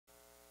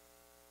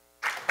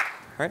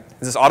right,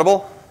 is this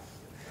audible?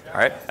 All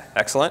right,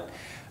 excellent.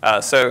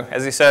 So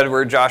as you said,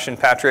 we're Josh and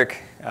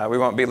Patrick. We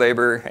won't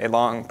belabor a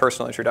long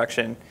personal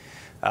introduction.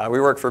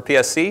 We work for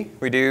PSC.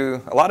 We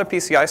do a lot of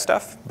PCI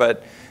stuff,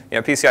 but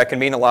PCI can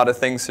mean a lot of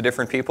things to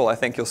different people. I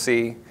think you'll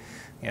see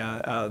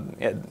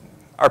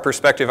our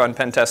perspective on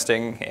pen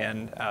testing,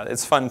 and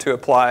it's fun to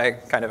apply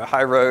kind of a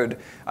high road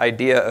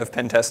idea of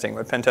pen testing,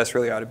 what pen test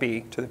really ought to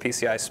be, to the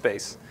PCI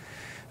space.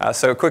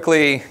 So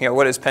quickly,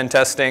 what is pen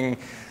testing?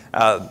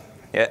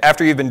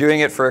 After you've been doing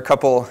it for a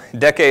couple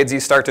decades, you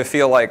start to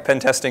feel like pen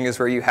testing is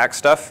where you hack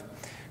stuff.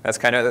 That's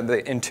kind of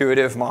the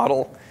intuitive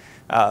model.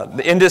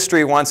 The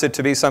industry wants it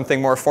to be something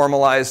more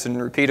formalized and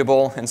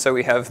repeatable, and so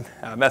we have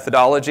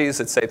methodologies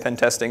that say pen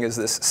testing is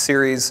this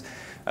series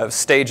of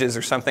stages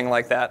or something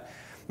like that.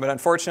 But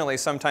unfortunately,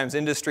 sometimes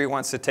industry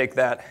wants to take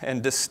that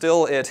and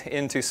distill it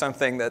into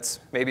something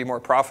that's maybe more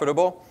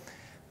profitable.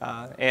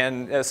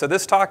 So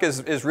this talk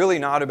is really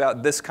not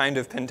about this kind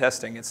of pen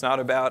testing. It's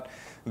not about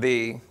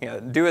the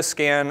do a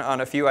scan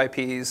on a few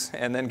IPs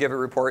and then give a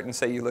report and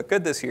say you look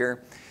good this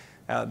year.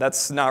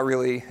 That's not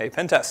really a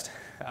pen test.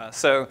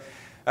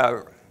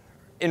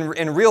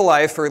 In real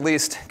life, or at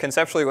least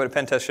conceptually, what a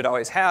pen test should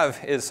always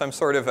have is some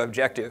sort of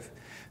objective.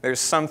 There's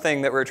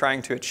something that we're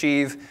trying to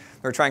achieve.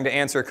 We're trying to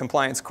answer a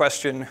compliance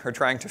question. We're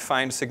trying to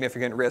find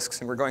significant risks,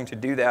 and we're going to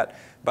do that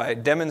by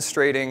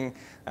demonstrating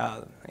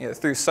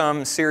through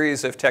some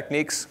series of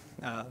techniques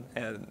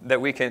that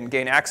we can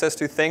gain access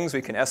to things,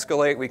 we can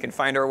escalate, we can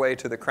find our way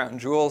to the crown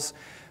jewels,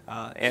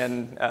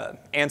 and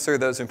answer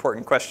those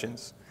important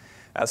questions.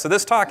 So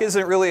this talk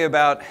isn't really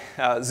about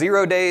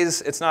 0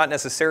 days. It's not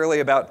necessarily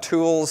about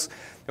tools.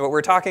 What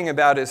we're talking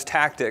about is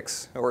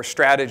tactics or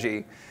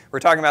strategy. We're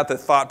talking about the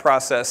thought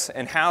process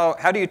and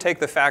how do you take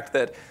the fact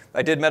that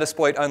I did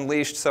Metasploit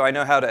Unleashed, so I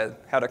know how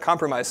to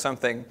compromise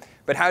something,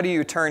 but how do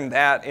you turn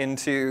that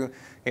into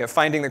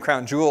finding the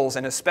crown jewels,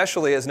 and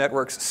especially as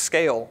networks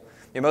scale.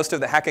 Most of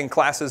the hacking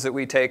classes that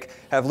we take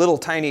have little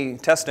tiny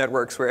test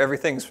networks where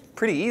everything's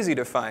pretty easy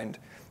to find.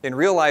 In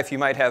real life, you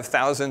might have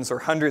thousands or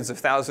hundreds of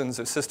thousands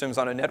of systems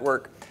on a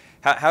network.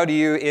 How do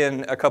you,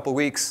 in a couple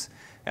weeks,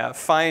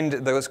 find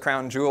those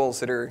crown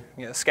jewels that are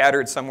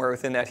scattered somewhere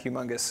within that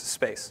humongous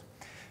space?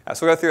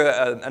 So we'll go through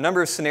a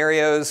number of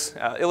scenarios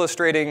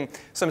illustrating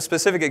some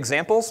specific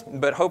examples,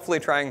 but hopefully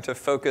trying to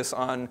focus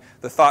on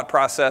the thought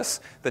process,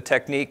 the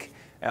technique,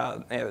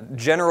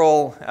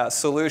 general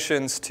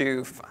solutions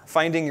to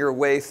finding your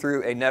way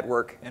through a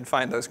network and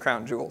find those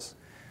crown jewels.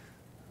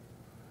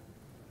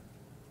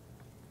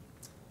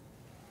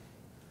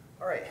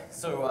 All right,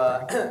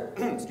 so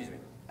excuse me.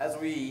 As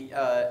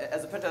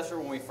a pen tester,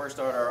 when we first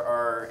start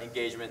our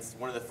engagements,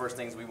 one of the first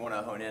things we want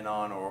to hone in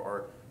on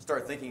or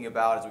start thinking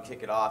about as we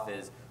kick it off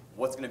is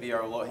what's going to be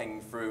our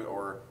low-hanging fruit,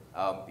 or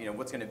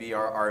what's going to be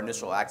our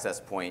initial access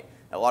point.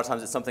 And a lot of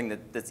times it's something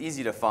that's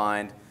easy to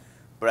find,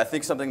 but I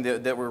think something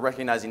that we're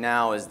recognizing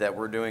now is that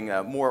we're doing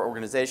more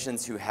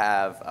organizations who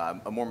have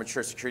a more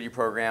mature security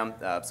program,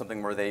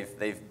 something where they've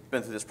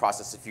been through this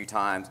process a few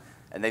times,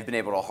 and they've been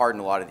able to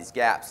harden a lot of these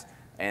gaps,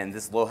 and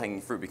this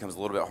low-hanging fruit becomes a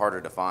little bit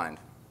harder to find.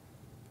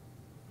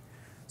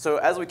 So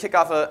as we kick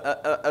off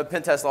a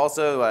pen test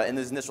also, in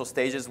those initial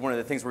stages, one of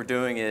the things we're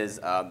doing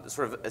is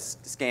sort of a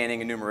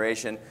scanning,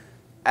 enumeration.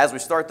 As we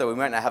start, though, we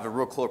might not have a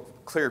real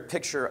clear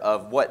picture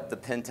of what the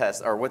pen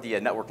test or what the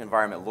network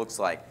environment looks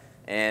like.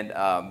 And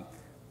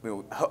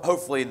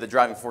hopefully the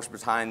driving force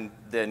behind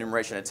the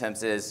enumeration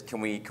attempts is,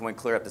 can we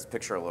clear up this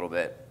picture a little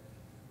bit?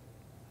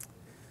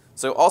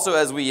 So also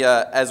as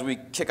we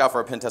kick off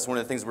our pen test, one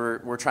of the things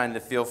we're trying to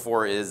feel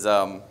for is,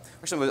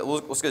 actually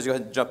let's go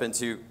ahead and jump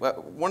into,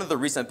 one of the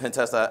recent pen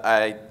tests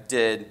I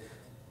did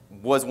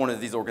was one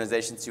of these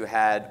organizations who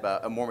had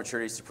a more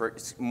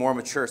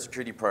mature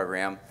security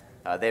program.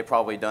 They had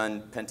probably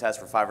done pen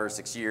tests for 5 or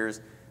 6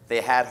 years.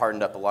 They had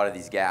hardened up a lot of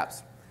these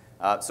gaps.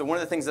 So one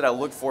of the things that I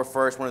look for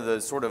first, one of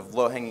the sort of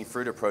low-hanging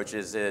fruit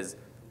approaches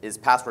is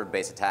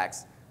password-based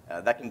attacks.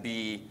 That can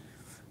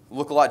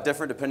look a lot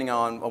different depending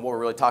on what we're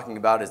really talking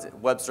about. Is it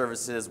web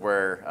services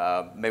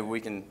where maybe we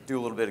can do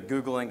a little bit of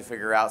Googling to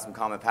figure out some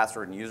common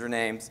password and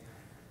usernames.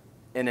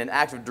 In an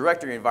Active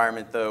Directory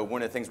environment, though,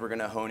 one of the things we're going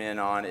to hone in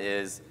on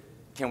is,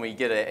 can we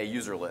get a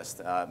user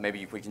list?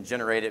 Maybe we can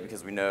generate it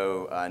because we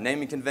know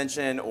naming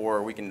convention,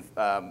 or we can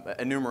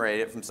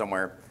enumerate it from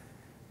somewhere.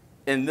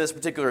 In this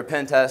particular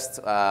pen test,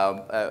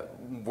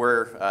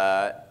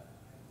 where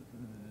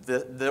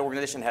the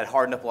organization had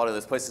hardened up a lot of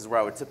those places where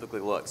I would typically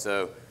look.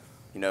 So,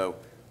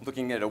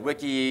 looking at a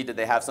wiki, did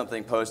they have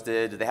something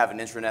posted? Did they have an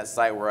intranet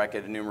site where I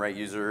could enumerate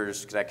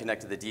users? Could I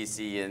connect to the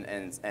DC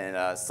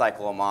and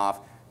cycle them off?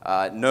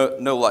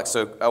 No luck.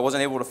 So I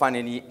wasn't able to find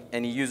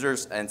any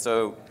users, and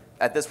so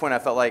at this point I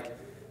felt like,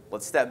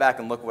 let's step back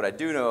and look what I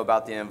do know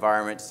about the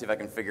environment to see if I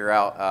can figure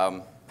out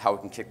how we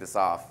can kick this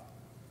off.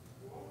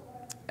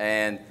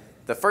 And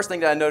the first thing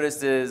that I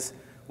noticed is,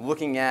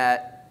 looking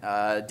at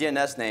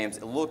DNS names,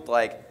 it looked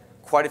like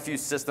quite a few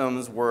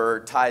systems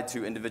were tied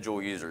to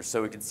individual users.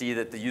 So we could see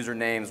that the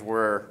usernames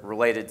were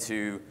related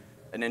to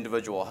an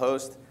individual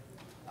host.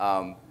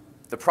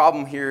 The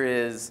problem here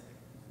is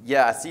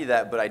yeah, I see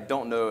that, but I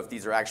don't know if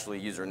these are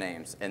actually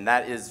usernames. And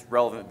that is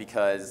relevant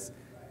because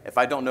if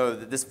I don't know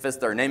that this fits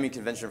their naming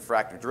convention for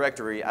Active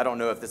Directory, I don't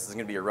know if this is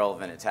going to be a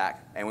relevant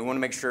attack. And we want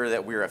to make sure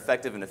that we're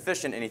effective and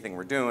efficient in anything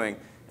we're doing.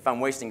 If I'm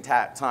wasting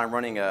time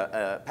running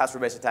a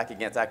password-based attack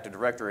against Active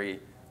Directory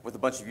with a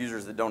bunch of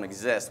users that don't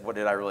exist, what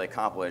did I really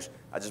accomplish?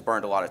 I just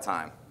burned a lot of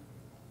time.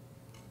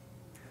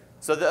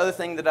 So the other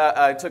thing that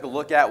I took a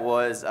look at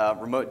was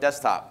remote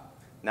desktop.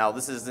 Now,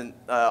 this isn't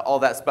all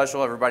that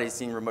special. Everybody's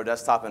seen remote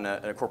desktop in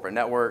a corporate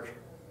network.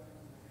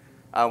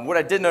 What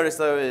I did notice,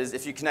 though, is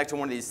if you connect to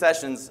one of these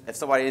sessions, if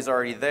somebody is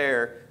already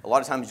there, a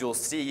lot of times you'll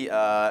see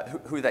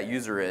who that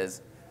user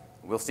is.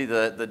 We'll see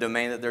the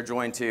domain that they're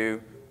joined to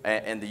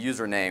and the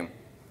username.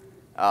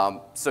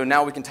 So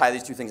now we can tie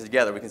these two things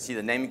together. We can see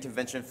the naming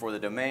convention for the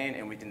domain,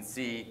 and we can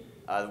see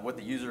what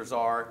the users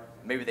are.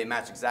 Maybe they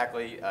match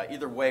exactly.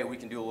 Either way, we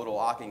can do a little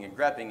awking and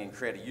grepping and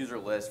create a user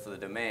list for the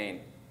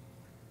domain.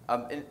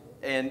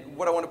 And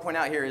what I want to point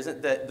out here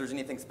isn't that there's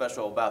anything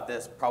special about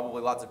this.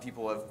 Probably lots of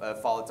people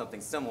have followed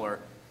something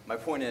similar. My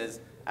point is,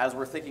 as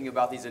we're thinking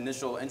about these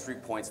initial entry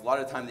points, a lot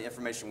of the time the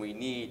information we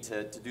need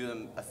to do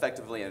them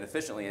effectively and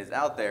efficiently is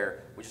out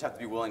there. We just have to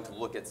be willing to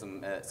look at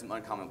some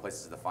uncommon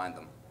places to find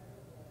them.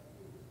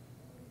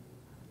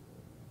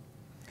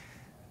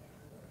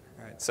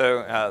 All right,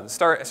 so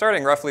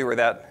starting roughly where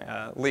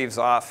that leaves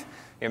off,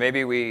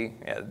 maybe we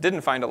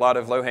didn't find a lot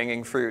of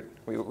low-hanging fruit.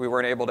 We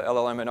weren't able to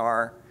LLM and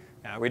R.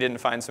 We didn't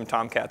find some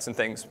tomcats and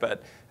things,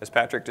 but as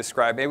Patrick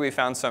described, maybe we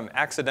found some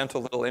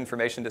accidental little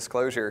information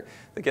disclosure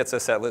that gets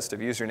us that list of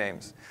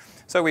usernames.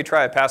 So we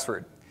try a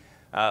password.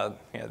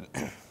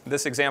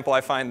 This example,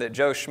 I find that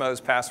Joe Schmo's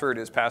password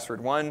is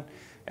password 1.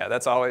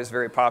 That's always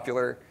very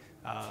popular.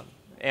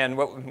 And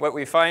what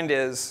we find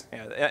is,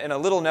 in a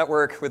little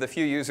network with a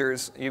few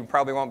users, you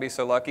probably won't be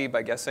so lucky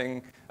by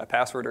guessing a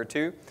password or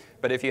two.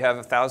 But if you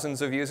have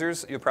thousands of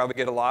users, you'll probably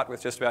get a lot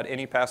with just about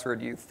any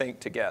password you think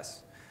to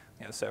guess.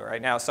 So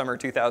right now, summer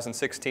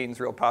 2016 is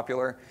real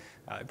popular.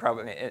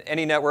 Probably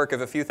any network of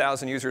a few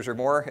thousand users or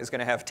more is going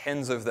to have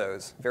tens of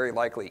those, very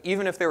likely,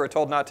 even if they were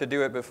told not to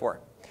do it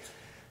before.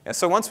 And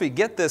so once we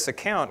get this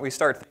account, we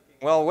start thinking,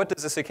 well, what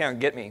does this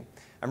account get me?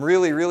 I'm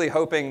really, really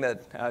hoping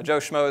that Joe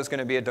Schmo is going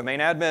to be a domain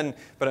admin,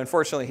 but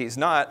unfortunately he's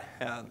not.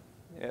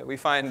 We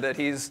find that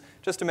he's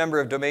just a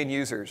member of domain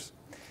users.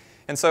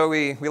 And so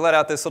we let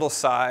out this little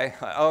sigh,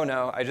 oh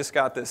no, I just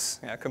got this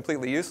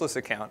completely useless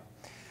account.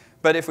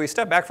 But if we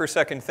step back for a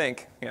second and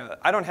think,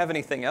 I don't have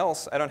anything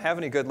else. I don't have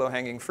any good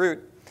low-hanging fruit.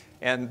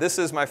 And this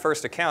is my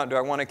first account. Do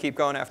I want to keep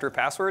going after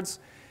passwords?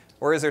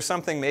 Or is there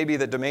something maybe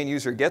the domain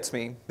user gets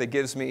me that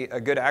gives me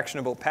a good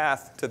actionable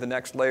path to the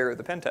next layer of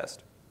the pen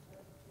test?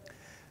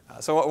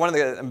 So one of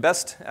the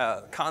best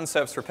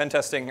concepts for pen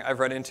testing I've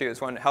run into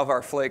is one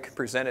Halvar Flake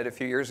presented a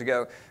few years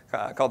ago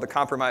called the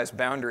compromise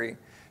boundary.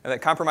 And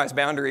that compromise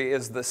boundary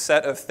is the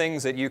set of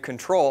things that you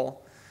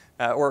control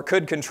or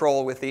could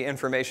control with the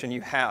information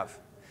you have.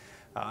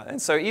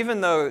 And so even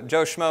though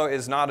Joe Schmo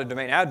is not a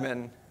domain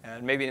admin,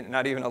 and maybe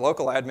not even a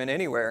local admin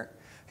anywhere,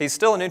 he's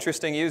still an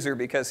interesting user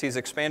because he's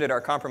expanded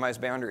our compromise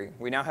boundary.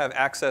 We now have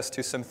access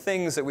to some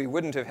things that we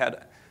wouldn't have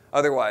had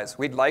otherwise.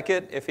 We'd like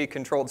it if he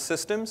controlled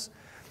systems,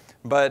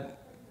 but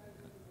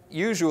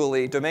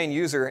usually domain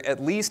user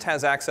at least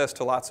has access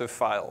to lots of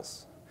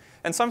files.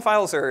 And some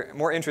files are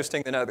more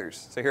interesting than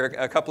others. So here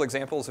are a couple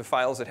examples of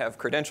files that have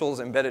credentials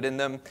embedded in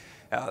them.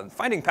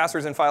 Finding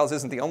passwords in files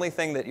isn't the only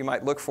thing that you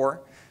might look for.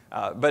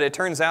 But it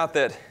turns out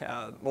that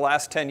the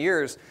last 10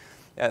 years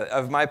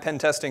of my pen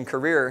testing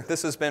career,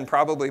 this has been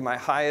probably my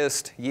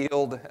highest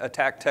yield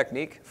attack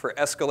technique for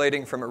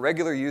escalating from a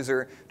regular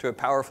user to a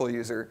powerful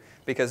user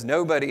because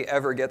nobody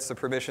ever gets the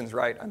permissions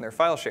right on their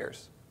file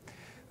shares.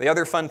 The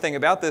other fun thing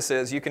about this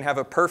is you can have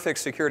a perfect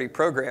security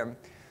program,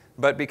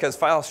 but because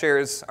file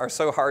shares are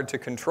so hard to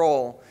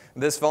control,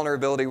 this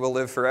vulnerability will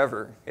live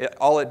forever.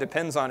 All it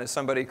depends on is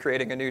somebody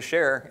creating a new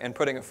share and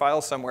putting a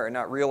file somewhere and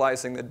not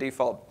realizing the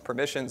default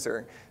permissions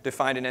are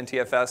defined in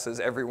NTFS as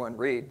everyone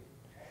read.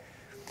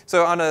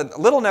 So on a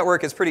little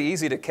network, it's pretty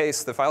easy to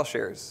case the file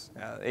shares.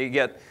 You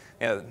get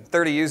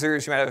 30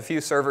 users, you might have a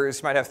few servers,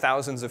 you might have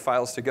thousands of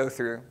files to go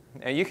through.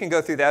 And you can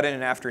go through that in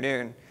an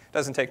afternoon. It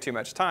doesn't take too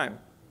much time.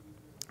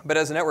 But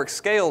as the network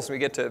scales, we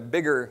get to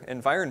bigger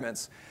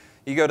environments.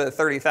 You go to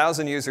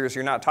 30,000 users,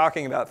 you're not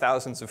talking about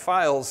thousands of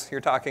files,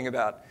 you're talking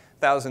about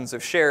thousands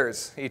of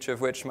shares, each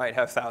of which might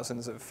have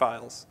thousands of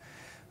files.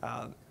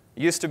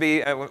 Used to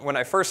be, when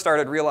I first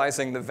started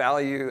realizing the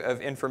value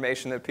of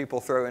information that people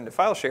throw into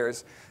file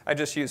shares, I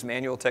just use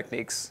manual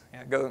techniques.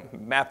 Go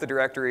map the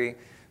directory,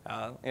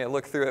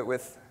 look through it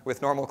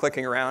with normal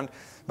clicking around,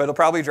 but it'll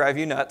probably drive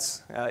you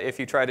nuts if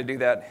you try to do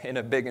that in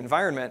a big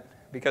environment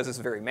because it's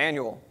very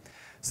manual.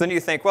 So then you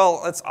think,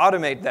 well, let's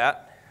automate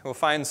that. We'll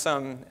find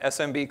some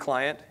SMB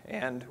client,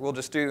 and we'll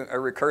just do a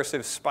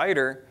recursive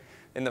spider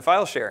in the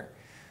file share.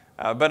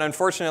 But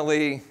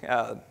unfortunately,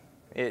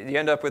 you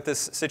end up with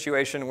this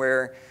situation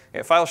where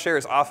file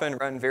shares often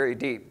run very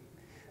deep.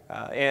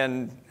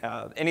 And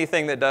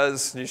anything that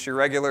does just your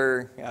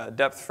regular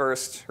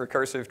depth-first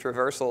recursive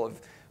traversal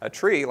a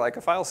tree, like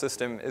a file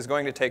system, is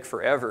going to take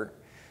forever.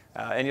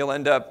 And you'll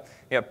end up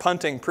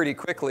punting pretty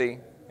quickly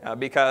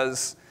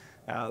because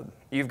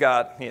you've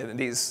got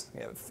these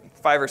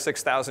 5,000 or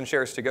 6,000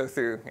 shares to go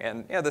through,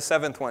 and the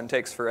seventh one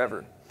takes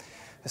forever.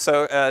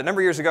 So a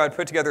number of years ago, I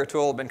put together a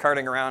tool I've been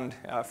carting around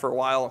for a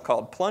while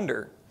called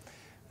Plunder,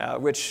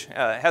 which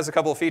has a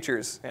couple of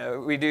features.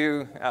 We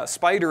do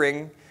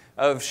spidering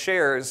of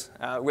shares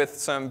with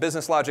some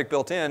business logic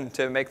built in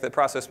to make the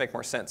process make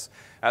more sense.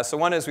 So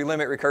one is we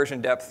limit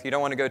recursion depth. You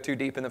don't want to go too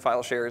deep in the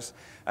file shares.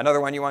 Another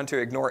one, you want to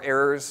ignore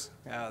errors.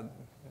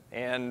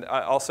 And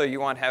also you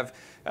want to have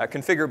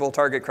configurable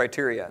target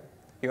criteria.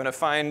 You want to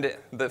find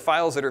the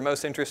files that are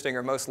most interesting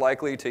or most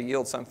likely to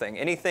yield something.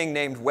 Anything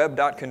named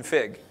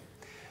web.config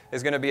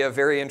is going to be a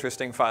very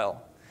interesting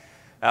file.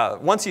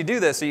 Once you do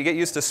this, so you get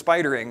used to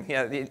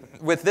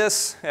spidering. With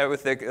this,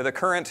 with the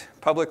current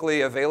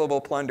publicly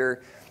available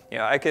Plunder,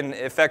 I can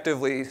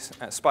effectively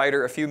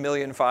spider a few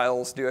million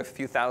files, do a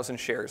few thousand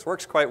shares.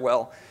 Works quite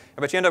well.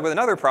 But you end up with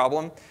another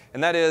problem,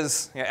 and that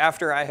is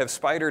after I have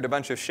spidered a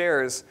bunch of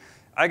shares,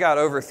 I got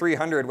over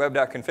 300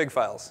 web.config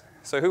files.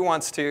 So who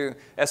wants to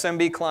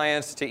SMB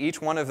clients to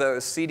each one of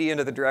those, CD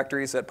into the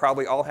directories that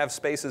probably all have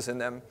spaces in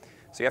them.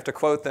 So you have to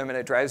quote them, and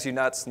it drives you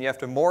nuts, and you have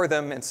to more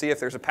them and see if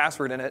there's a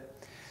password in it.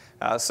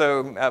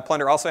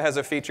 Plunder also has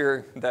a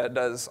feature that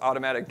does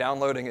automatic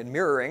downloading and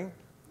mirroring.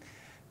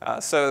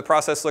 So the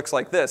process looks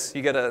like this.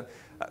 You get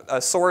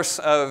a source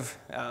of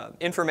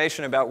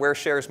information about where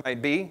shares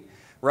might be,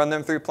 run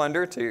them through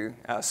Plunder to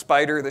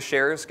spider the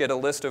shares, get a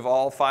list of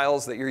all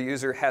files that your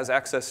user has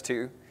access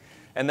to,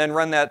 and then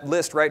run that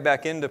list right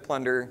back into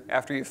Plunder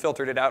after you've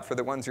filtered it out for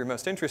the ones you're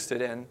most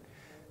interested in,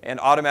 and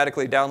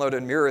automatically download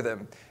and mirror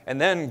them. And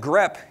then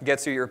grep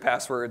gets you your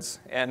passwords,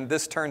 and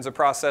this turns a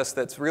process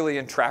that's really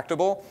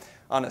intractable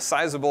on a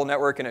sizable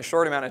network in a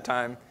short amount of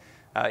time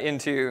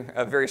into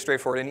a very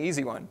straightforward and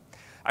easy one.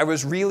 I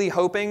was really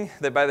hoping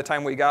that by the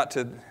time we got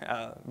to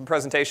the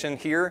presentation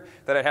here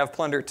that I'd have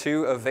Plunder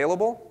 2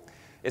 available.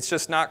 It's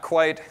just not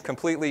quite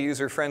completely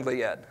user-friendly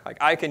yet. Like,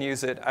 I can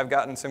use it. I've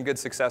gotten some good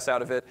success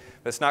out of it,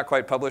 but it's not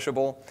quite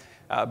publishable.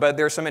 But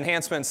there's some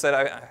enhancements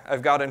that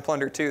I've got in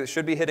Plunder 2 that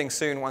should be hitting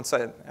soon once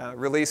I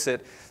release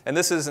it. And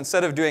this is,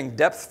 instead of doing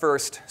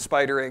depth-first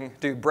spidering,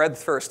 do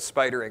breadth-first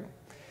spidering.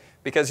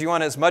 Because you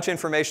want as much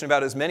information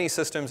about as many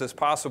systems as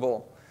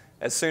possible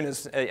as soon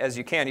as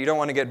you can. You don't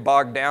want to get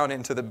bogged down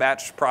into the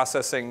batch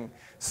processing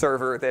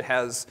server that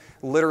has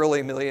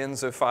literally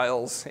millions of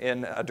files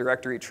in a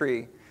directory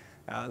tree.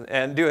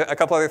 And do a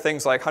couple other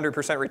things like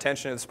 100%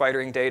 retention of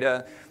spidering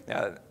data,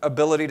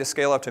 ability to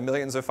scale up to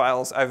millions of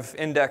files. I've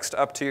indexed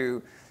up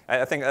to,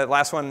 I think the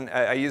last one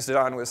I used it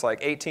on was like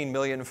 18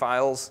 million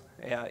files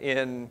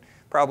in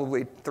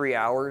probably 3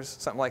 hours,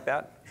 something like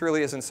that. It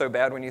really isn't so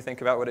bad when you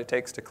think about what it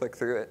takes to click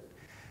through it.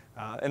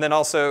 And then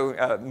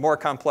also more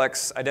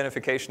complex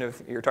identification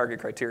of your target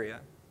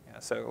criteria.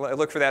 So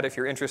look for that if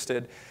you're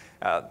interested.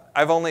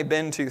 I've only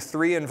been to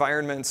 3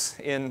 environments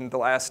in the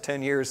last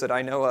 10 years that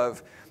I know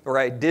of where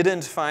I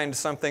didn't find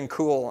something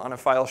cool on a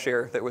file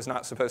share that was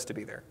not supposed to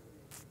be there.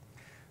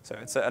 So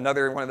it's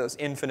another one of those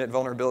infinite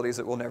vulnerabilities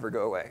that will never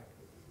go away.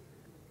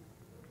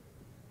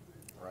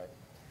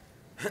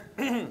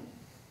 Right.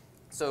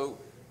 So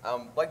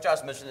like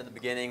Josh mentioned at the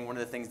beginning, one of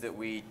the things that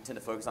we tend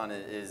to focus on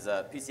is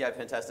PCI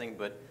pen testing,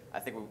 but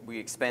I think we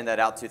expand that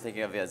out to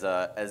thinking of it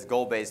as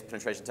goal-based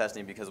penetration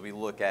testing because we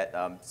look at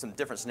some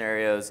different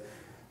scenarios.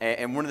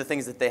 And one of the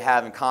things that they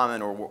have in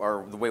common,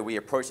 or the way we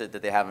approach it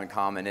that they have in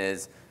common,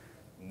 is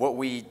what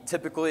we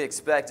typically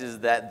expect is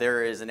that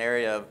there is an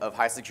area of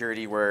high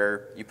security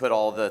where you put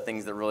all the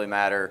things that really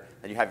matter,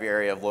 and you have your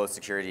area of low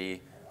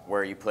security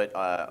where you put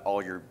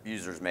all your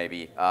users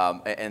maybe.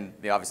 And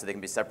obviously they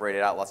can be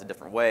separated out lots of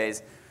different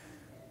ways.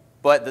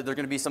 But there's going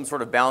to be some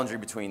sort of boundary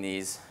between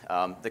these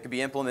that could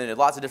be implemented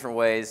lots of different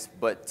ways,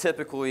 but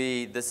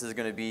typically this is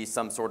going to be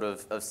some sort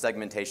of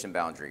segmentation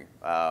boundary,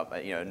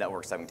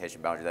 network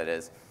segmentation boundary that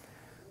is.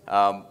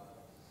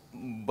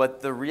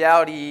 But the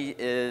reality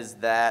is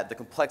that the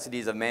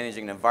complexities of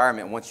managing an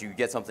environment, once you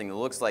get something that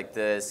looks like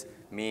this,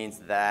 means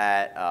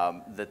that,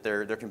 that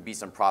there can be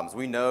some problems.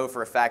 We know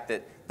for a fact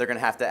that they're going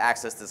to have to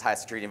access this high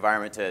security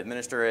environment to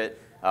administer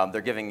it.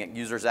 They're giving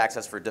users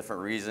access for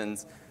different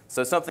reasons.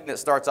 So something that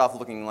starts off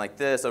looking like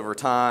this over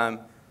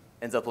time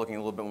ends up looking a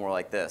little bit more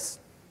like this.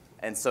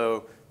 And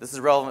so this is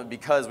relevant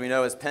because we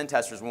know as pen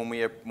testers, when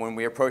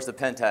we approach the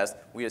pen test,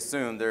 we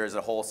assume there is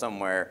a hole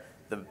somewhere.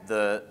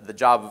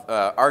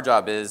 Our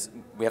job is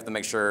we have to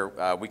make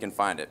sure we can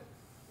find it.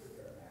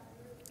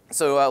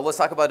 So let's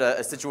talk about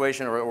a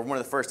situation, or one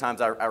of the first times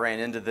I ran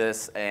into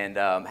this and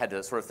had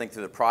to sort of think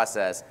through the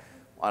process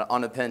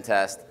on a pen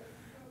test.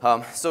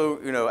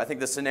 So I think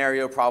the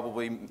scenario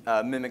probably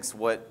mimics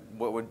what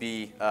would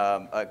be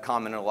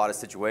common in a lot of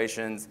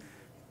situations.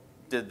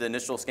 Did the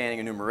initial scanning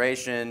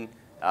enumeration,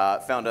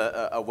 found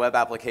a web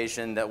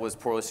application that was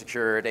poorly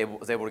secured,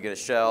 was able to get a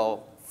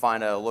shell,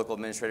 find a local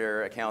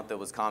administrator account that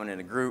was common in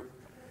a group,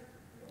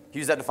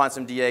 use that to find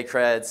some DA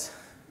creds,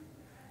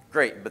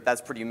 great, but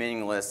that's pretty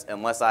meaningless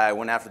unless I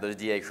went after those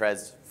DA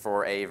creds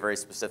for a very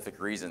specific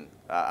reason.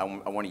 I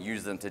want to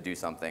use them to do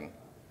something.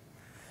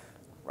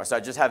 So I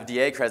just have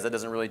DA creds that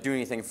doesn't really do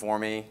anything for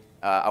me.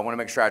 I want to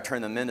make sure I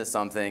turn them into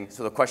something.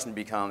 So the question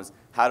becomes,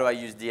 how do I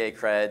use DA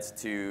creds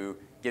to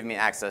give me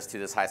access to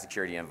this high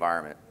security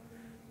environment?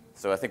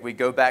 So I think we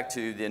go back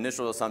to the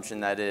initial assumption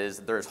that is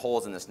there's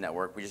holes in this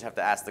network. We just have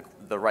to ask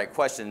the right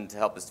question to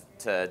help us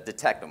to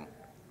detect them.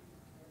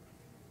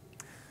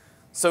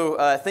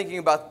 So thinking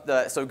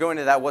about so going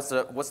to that, what's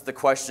the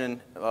question?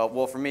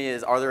 Well, for me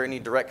is, are there any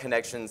direct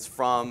connections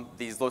from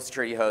these low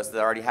security hosts that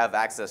I already have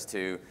access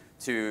to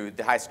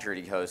the high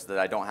security hosts that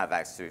I don't have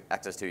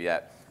access to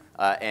yet?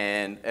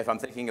 And if I'm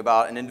thinking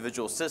about an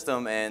individual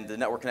system and the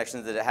network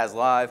connections that it has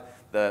live,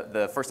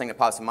 the first thing that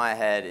pops in my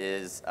head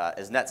is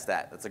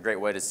netstat. That's a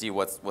great way to see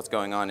what's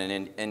going on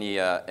in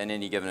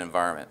any given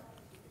environment.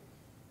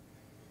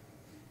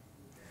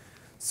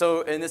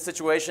 So in this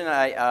situation,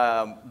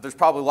 there's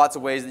probably lots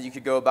of ways that you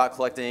could go about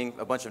collecting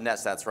a bunch of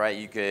netstats, right?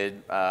 You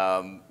could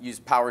use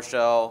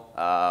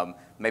PowerShell.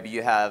 Maybe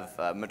you have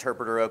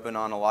Meterpreter open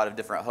on a lot of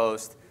different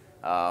hosts.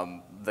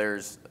 I'm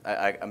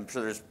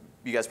sure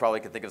you guys probably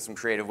could think of some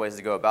creative ways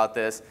to go about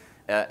this.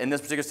 In this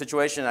particular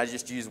situation, I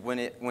just use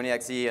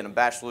WinExe and a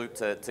bash loop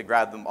to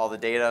grab all the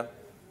data.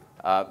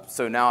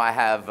 So now I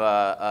have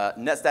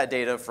netstat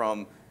data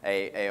from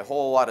a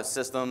whole lot of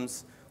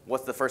systems.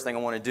 What's the first thing I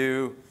want to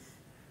do?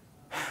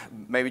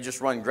 Maybe just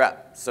run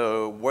grep.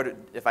 So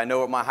if I know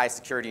what my high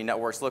security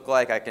networks look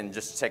like, I can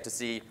just check to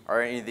see,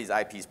 are any of these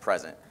IPs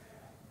present?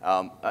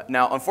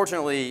 Now,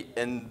 unfortunately,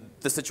 in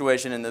this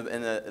situation, in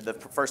the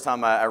first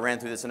time I ran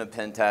through this in a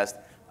pen test,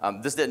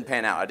 this didn't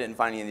pan out. I didn't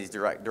find any of these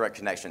direct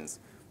connections.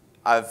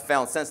 I've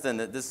found since then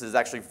that this is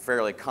actually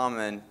fairly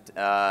common,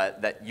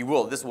 that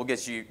this will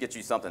get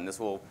you something. This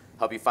will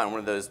help you find one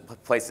of those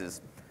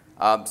places.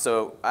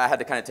 So I had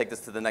to kind of take this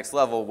to the next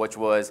level, which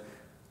was,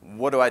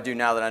 what do I do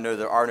now that I know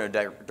there are no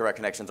direct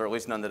connections, or at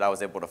least none that I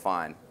was able to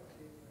find?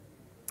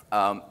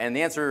 And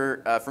the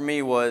answer for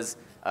me was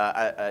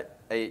a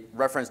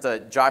reference to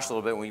Josh a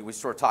little bit when we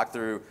sort of talked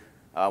through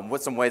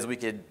what some ways we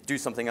could do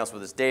something else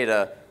with this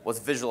data, was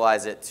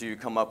visualize it to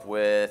come up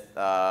with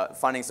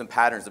finding some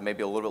patterns that may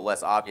be a little bit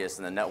less obvious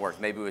in the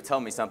network. Maybe it would tell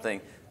me something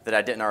that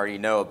I didn't already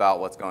know about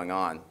what's going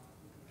on.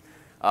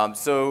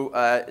 So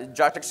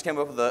Josh just came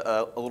up with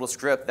a little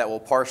script that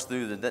will parse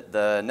through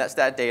the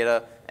netstat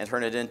data and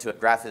turn it into a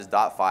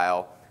graphis.dot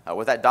file.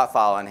 With that dot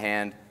file in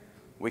hand,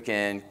 we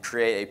can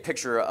create a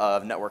picture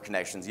of network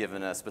connections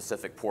given a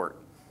specific port.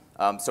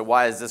 So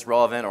why is this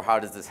relevant, or how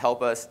does this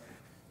help us?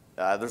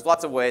 There's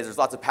lots of ways, there's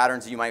lots of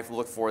patterns that you might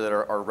look for that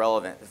are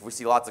relevant. If we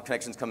see lots of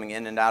connections coming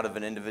in and out of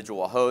an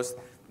individual host,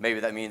 maybe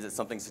that means it's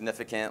something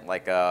significant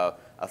like a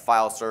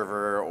file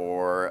server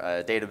or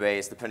a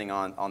database, depending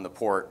on the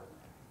port.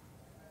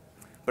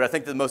 But I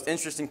think the most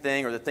interesting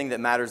thing, or the thing that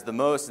matters the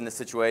most in this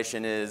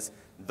situation, is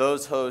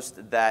those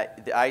hosts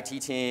that the IT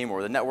team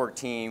or the network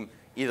team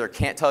either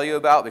can't tell you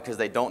about because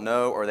they don't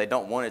know, or they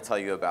don't want to tell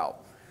you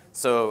about.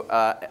 So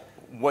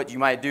what you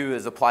might do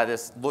is apply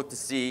this, look to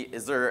see,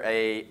 is there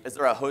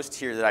a host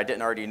here that I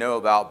didn't already know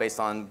about based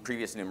on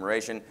previous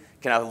enumeration?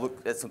 Can I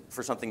look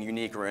for something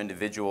unique or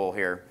individual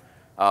here?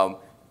 And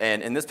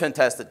in this pen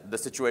test, the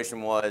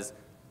situation was,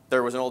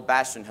 there was an old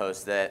Bastion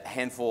host that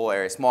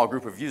a small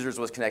group of users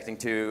was connecting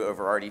to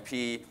over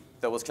RDP,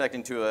 that was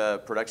connecting to a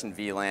production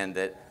VLAN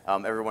that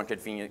everyone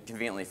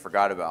conveniently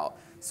forgot about.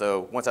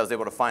 So once I was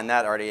able to find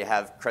that, I already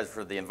have creds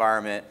for the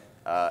environment,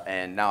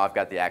 and now I've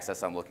got the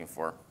access I'm looking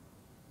for.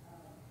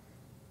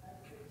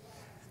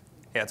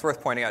 Yeah, it's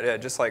worth pointing out,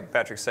 just like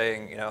Patrick's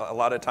saying, a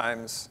lot of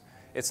times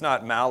it's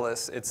not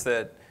malice, it's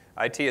that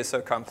IT is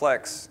so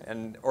complex,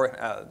 and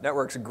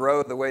networks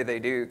grow the way they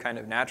do kind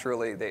of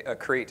naturally. They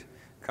accrete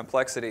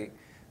complexity.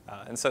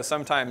 And so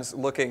sometimes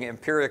looking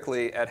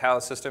empirically at how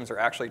systems are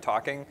actually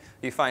talking,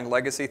 you find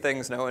legacy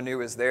things no one knew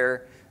was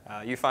there.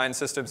 You find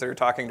systems that are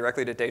talking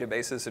directly to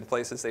databases in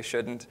places they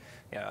shouldn't.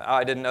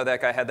 I didn't know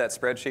that guy had that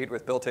spreadsheet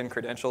with built-in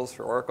credentials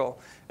for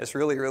Oracle. It's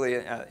really, really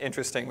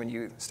interesting when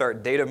you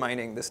start data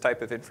mining this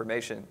type of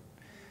information.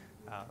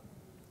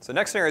 So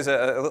next scenario is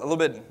a little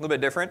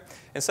bit different.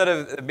 Instead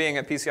of being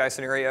a PCI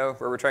scenario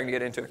where we're trying to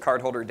get into a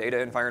cardholder data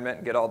environment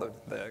and get all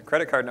the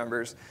credit card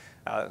numbers,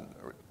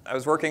 I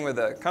was working with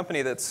a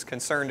company that's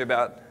concerned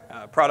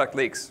about product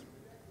leaks.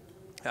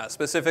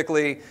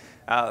 Specifically,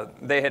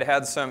 they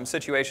had some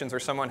situations where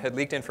someone had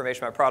leaked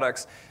information about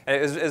products. And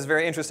it was a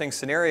very interesting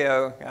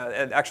scenario.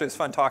 It actually was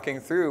fun talking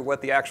through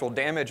what the actual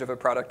damage of a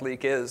product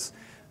leak is,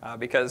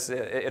 because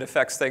it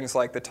affects things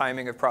like the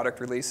timing of product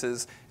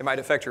releases. It might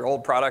affect your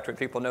old product when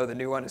people know the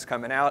new one is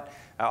coming out.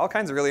 All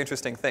kinds of really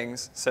interesting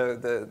things. So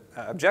the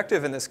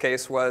objective in this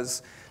case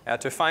was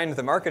to find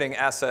the marketing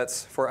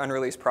assets for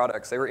unreleased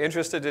products. They were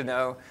interested to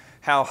know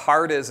how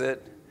hard is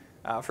it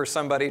for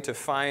somebody to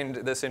find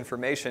this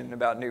information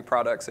about new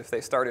products if they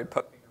started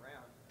poking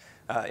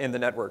around in the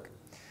network.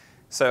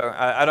 So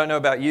I don't know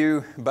about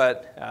you,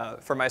 but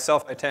for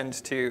myself, I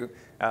tend to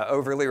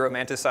overly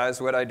romanticize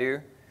what I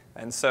do.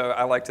 And so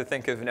I like to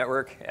think of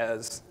network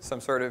as some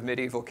sort of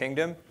medieval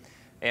kingdom.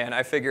 And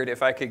I figured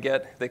if I could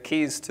get the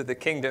keys to the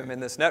kingdom in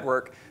this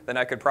network, then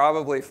I could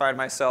probably find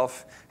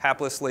myself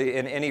haplessly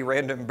in any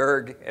random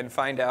burg and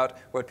find out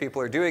what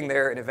people are doing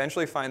there and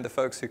eventually find the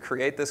folks who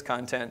create this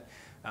content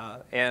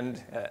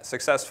and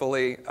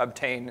successfully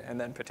obtain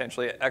and then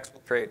potentially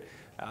exfiltrate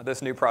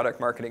this new product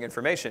marketing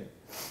information.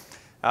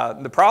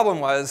 The problem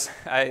was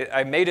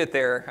I made it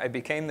there, I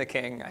became the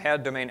king, I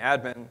had domain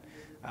admin,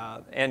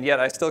 and yet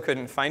I still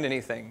couldn't find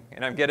anything.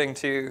 And I'm getting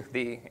to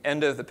the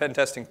end of the pen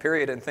testing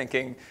period and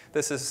thinking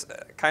this is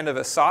kind of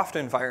a soft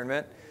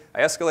environment.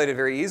 I escalated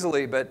very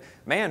easily, but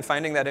man,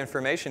 finding that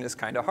information is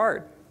kind of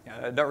hard.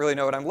 I don't really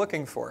know what I'm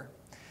looking for.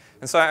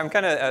 And so I'm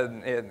kind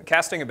of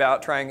casting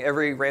about, trying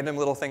every random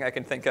little thing I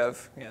can think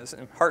of.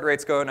 Heart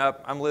rate's going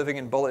up, I'm living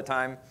in bullet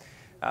time.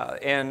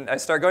 And I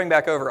start going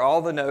back over all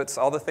the notes,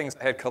 all the things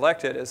I had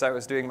collected as I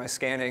was doing my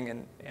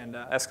scanning and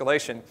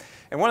escalation.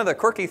 And one of the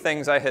quirky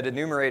things I had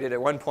enumerated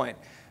at one point,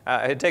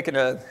 I had taken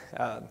a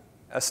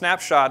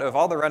snapshot of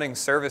all the running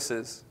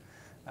services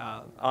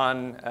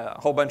on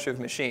a whole bunch of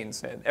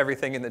machines, and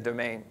everything in the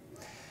domain.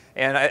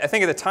 And I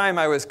think at the time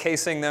I was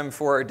casing them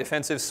for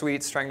defensive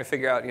suites, trying to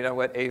figure out,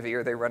 what AV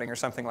are they running or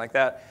something like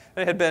that.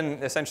 And it had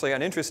been essentially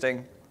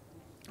uninteresting.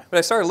 But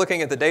I started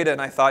looking at the data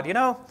and I thought,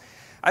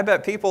 I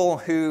bet people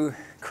who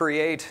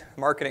create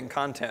marketing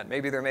content,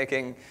 maybe they're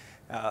making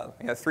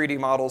 3D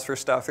models for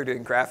stuff, they're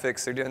doing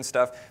graphics, they're doing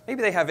stuff,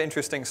 maybe they have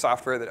interesting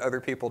software that other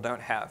people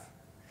don't have.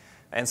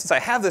 And since I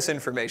have this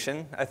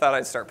information, I thought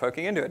I'd start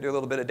poking into it, do a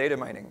little bit of data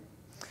mining.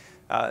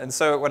 And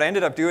so what I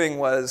ended up doing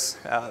was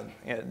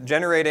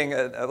generating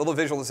a little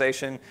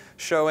visualization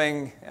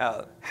showing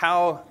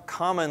how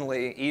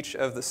commonly each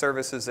of the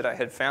services that I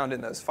had found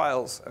in those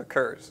files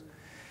occurs.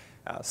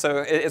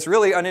 So it's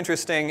really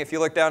uninteresting. If you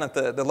look down at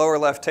the lower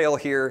left tail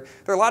here,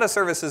 there are a lot of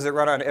services that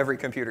run on every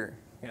computer.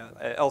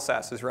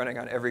 LSAS is running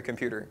on every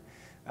computer,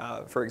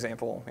 for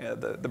example,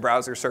 the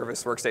browser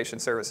service, workstation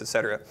service, et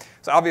cetera.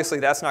 So obviously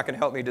that's not going to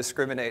help me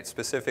discriminate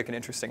specific and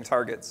interesting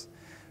targets.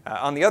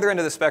 On the other end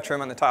of the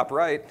spectrum, on the top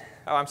right,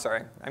 I'm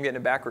sorry, I'm getting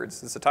it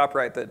backwards. It's the top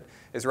right that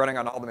is running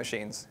on all the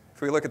machines.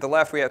 If we look at the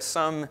left, we have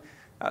some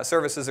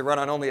services that run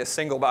on only a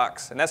single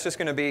box. And that's just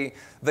going to be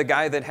the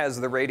guy that has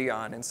the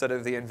Radeon instead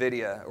of the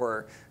NVIDIA.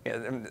 Or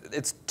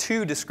it's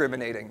too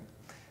discriminating.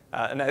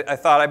 And I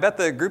thought, I bet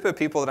the group of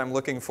people that I'm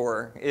looking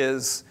for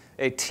is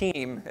a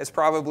team. It's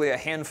probably a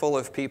handful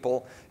of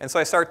people. And so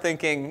I start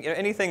thinking,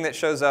 anything that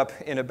shows up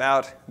in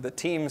about the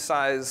team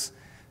size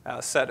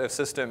set of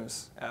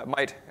systems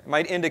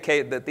might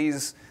indicate that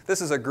this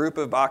is a group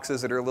of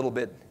boxes that are a little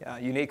bit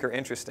unique or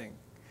interesting.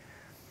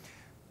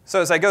 So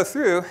as I go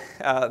through,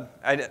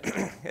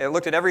 I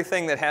looked at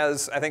everything that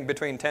has, I think,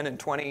 between 10 and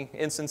 20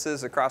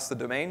 instances across the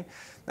domain.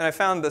 And I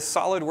found the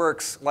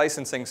SolidWorks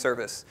licensing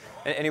service.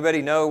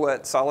 Anybody know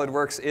what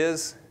SolidWorks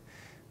is?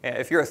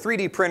 If you're a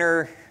 3D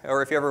printer,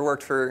 or if you ever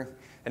worked for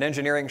an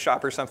engineering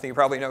shop or something, you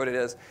probably know what it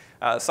is.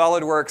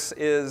 SolidWorks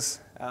is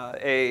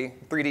a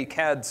 3D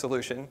CAD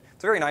solution.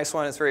 It's a very nice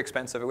one. It's very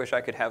expensive. I wish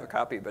I could have a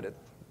copy, but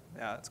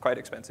it's quite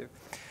expensive.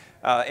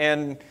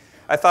 And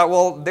I thought,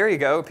 well, there you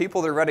go.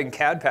 People that are running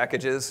CAD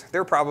packages,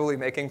 they're probably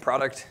making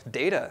product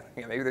data.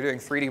 Maybe they're doing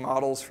 3D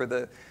models for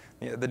the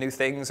new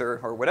things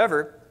or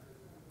whatever.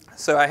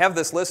 So I have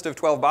this list of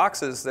 12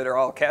 boxes that are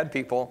all CAD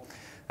people.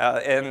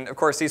 And of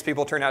course, these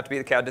people turn out to be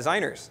the CAD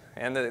designers.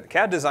 And the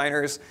CAD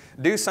designers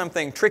do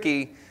something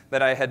tricky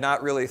that I had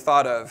not really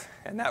thought of.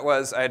 And that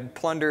was I had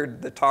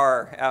plundered the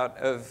tar out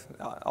of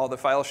all the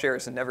file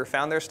shares and never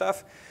found their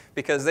stuff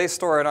because they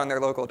store it on their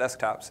local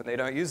desktops and they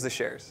don't use the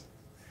shares.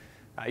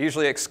 I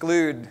usually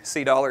exclude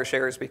 $C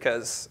shares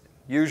because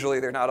usually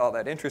they're not all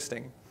that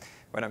interesting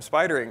when I'm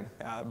spidering.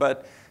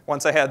 But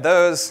once I had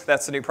those,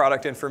 that's the new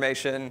product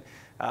information,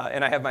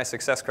 and I have my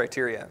success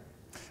criteria.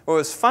 What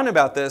was fun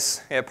about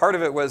this, part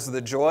of it was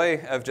the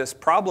joy of just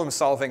problem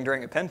solving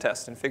during a pen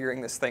test and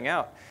figuring this thing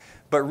out.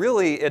 But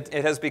really, it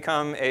has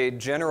become a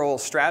general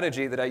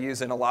strategy that I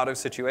use in a lot of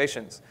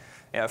situations.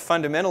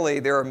 Fundamentally,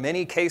 there are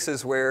many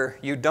cases where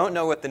you don't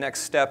know what the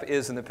next step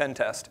is in the pen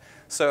test.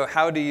 So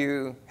how do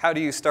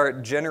you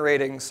start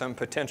generating some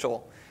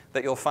potential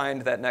that you'll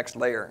find that next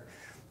layer?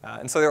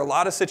 And so there are a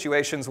lot of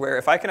situations where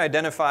if I can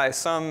identify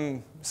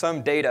some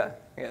data,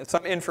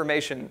 some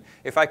information,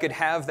 if I could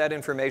have that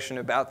information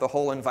about the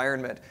whole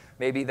environment,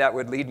 maybe that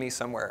would lead me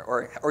somewhere,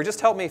 or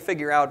just help me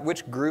figure out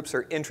which groups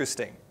are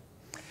interesting.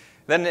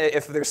 Then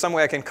if there's some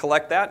way I can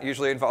collect that,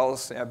 usually it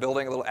involves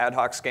building a little ad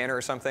hoc scanner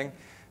or something.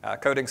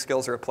 Coding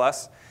skills are a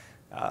plus.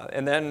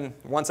 And then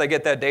once I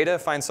get that data,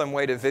 find some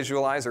way to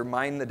visualize or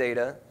mine the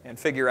data and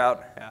figure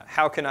out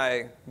how can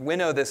I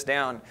winnow this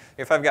down.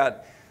 If I've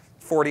got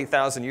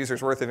 40,000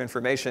 users worth of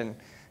information,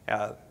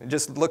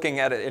 just looking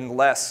at it in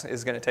less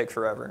is going to take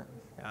forever.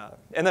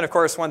 And then, of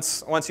course,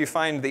 once you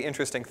find the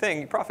interesting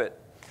thing, you profit.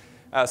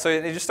 So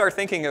you just start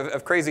thinking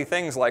of crazy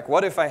things like,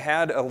 what if I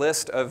had a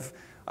list of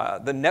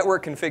the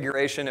network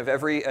configuration of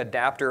every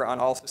adapter on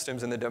all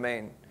systems in the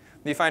domain?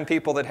 You find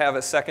people that have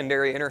a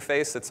secondary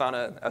interface that's on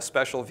a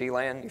special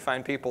VLAN. You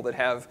find people that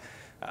have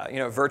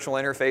virtual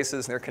interfaces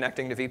and they're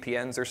connecting to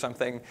VPNs or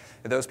something,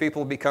 those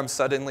people become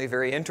suddenly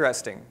very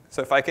interesting.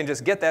 So if I can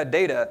just get that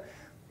data,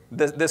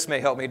 this may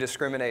help me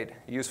discriminate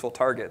useful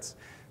targets.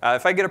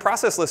 If I get a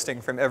process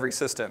listing from every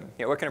system,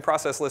 what can a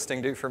process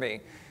listing do for me?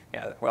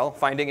 Yeah, well,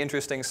 finding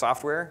interesting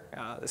software,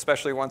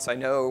 especially once I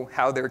know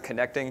how they're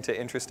connecting to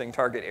interesting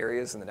target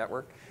areas in the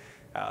network.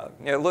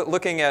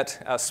 Looking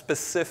at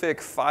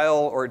specific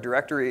files or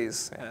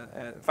directories,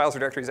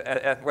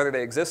 whether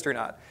they exist or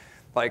not.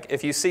 Like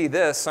if you see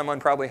this, someone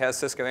probably has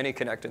Cisco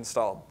AnyConnect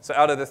installed. So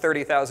out of the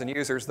 30,000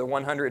 users, the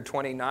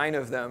 129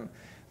 of them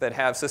that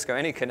have Cisco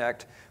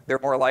AnyConnect, they're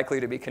more likely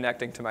to be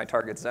connecting to my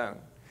target zone.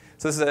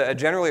 So this is a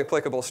generally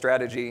applicable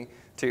strategy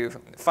to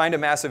find a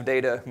massive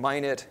data,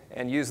 mine it,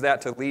 and use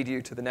that to lead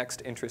you to the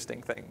next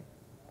interesting thing.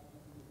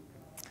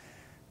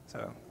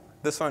 So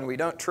this one we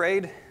don't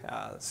trade.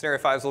 Scenario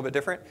 5 is a little bit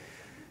different.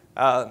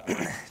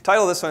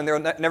 Title of this one, there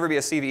will never be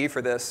a CVE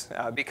for this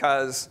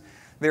because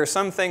there are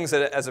some things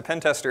that as a pen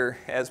tester,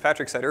 as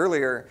Patrick said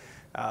earlier,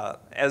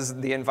 as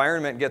the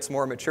environment gets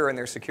more mature in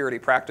their security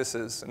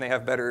practices and they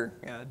have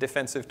better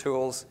defensive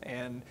tools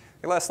and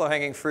less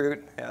low-hanging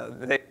fruit,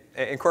 they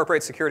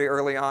incorporate security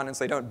early on and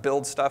so they don't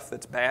build stuff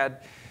that's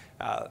bad.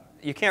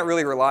 You can't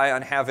really rely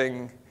on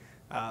having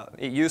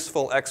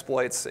useful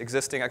exploits,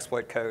 existing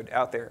exploit code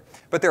out there.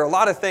 But there are a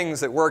lot of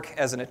things that work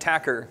as an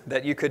attacker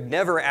that you could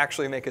never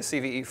actually make a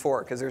CVE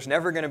for because there's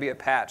never going to be a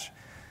patch.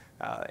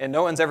 And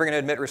no one's ever going to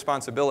admit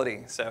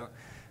responsibility. So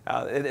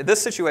in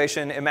this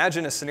situation,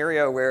 imagine a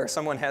scenario where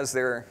someone has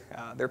their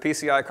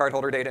PCI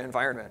cardholder data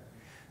environment.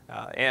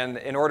 And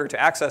in order to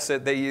access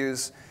it, they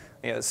use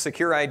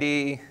Secure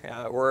ID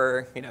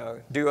or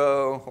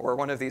Duo or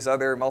one of these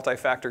other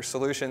multi-factor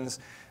solutions.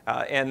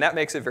 And that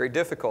makes it very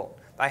difficult.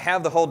 I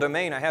have the whole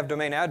domain. I have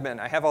domain admin.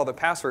 I have all the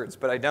passwords.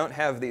 But I don't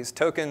have these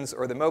tokens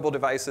or the mobile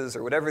devices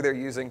or whatever they're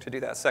using to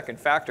do that second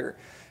factor.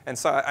 And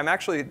so I'm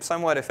actually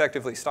somewhat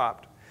effectively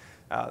stopped.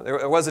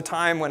 There was a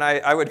time when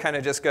I would kind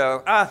of just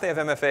go, they have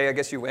MFA, I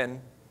guess you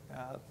win.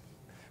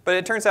 But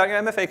it turns out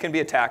MFA can be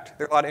attacked.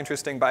 There are a lot of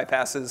interesting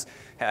bypasses.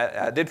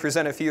 I did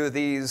present a few of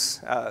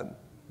these a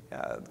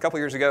couple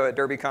years ago at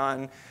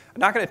DerbyCon. I'm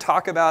not going to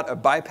talk about a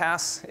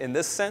bypass in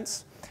this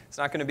sense. It's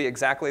not going to be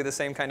exactly the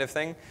same kind of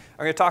thing. I'm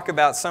going to talk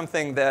about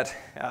something that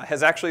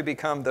has actually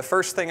become the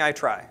first thing I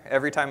try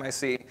every time I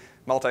see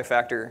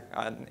multi-factor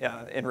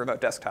in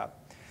remote desktop.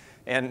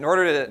 And in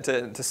order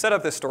to set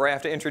up this story, I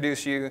have to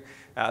introduce you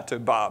to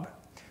Bob.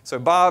 So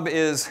Bob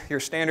is your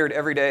standard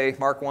everyday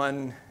Mark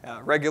I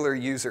regular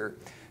user.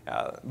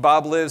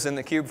 Bob lives in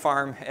the cube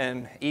farm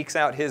and ekes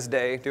out his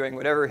day doing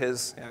whatever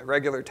his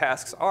regular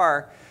tasks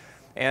are.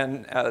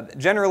 And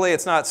generally,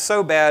 it's not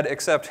so bad,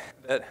 except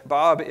that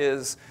Bob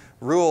is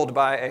ruled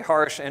by a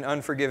harsh and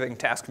unforgiving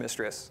task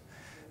mistress.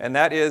 And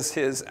that is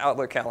his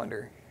Outlook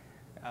calendar.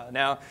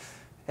 Now,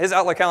 his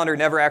Outlook calendar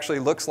never actually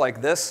looks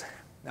like this.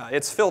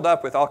 It's filled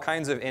up with all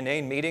kinds of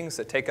inane meetings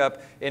that take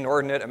up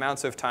inordinate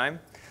amounts of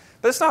time.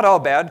 But it's not all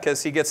bad,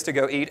 because he gets to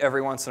go eat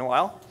every once in a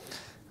while.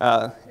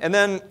 And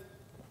then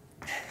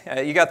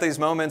you got these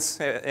moments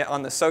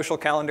on the social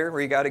calendar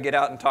where you got to get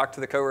out and talk to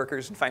the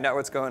coworkers and find out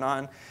what's going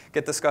on,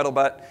 get the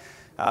scuttlebutt.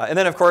 And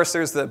then, of course,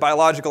 there's the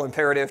biological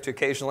imperative to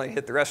occasionally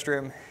hit the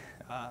restroom.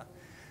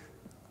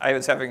 I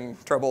was having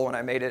trouble when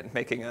I made it,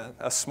 making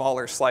a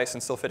smaller slice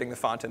and still fitting the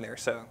font in there.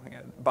 So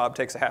Bob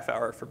takes a half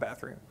hour for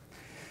bathroom.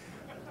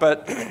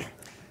 But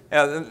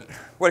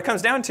what it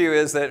comes down to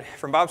is that,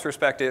 from Bob's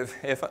perspective,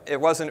 if it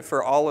wasn't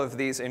for all of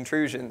these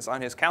intrusions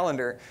on his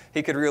calendar,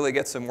 he could really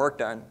get some work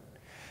done.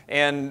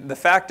 And the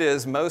fact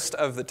is, most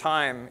of the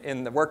time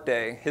in the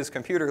workday, his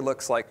computer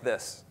looks like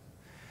this.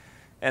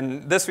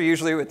 And this we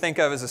usually would think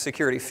of as a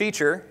security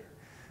feature.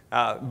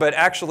 But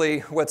actually,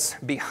 what's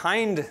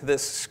behind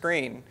this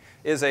screen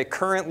is a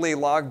currently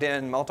logged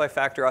in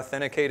multi-factor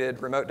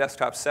authenticated remote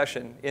desktop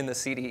session in the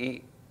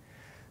CDE.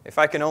 If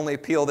I can only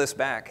peel this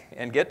back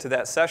and get to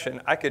that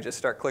session, I could just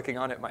start clicking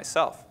on it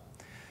myself.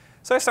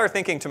 So I start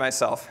thinking to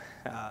myself,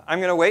 I'm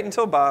going to wait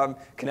until Bob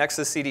connects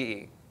the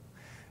CDE.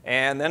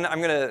 And then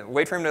I'm going to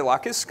wait for him to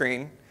lock his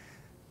screen.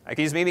 I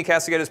can use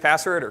Mimikatz to get his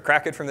password or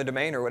crack it from the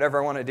domain or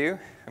whatever I want to do.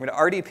 I'm going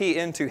to RDP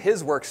into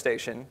his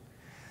workstation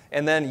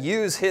and then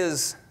use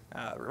his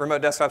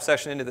remote desktop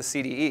session into the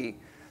CDE.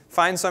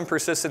 Find some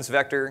persistence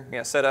vector,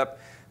 set up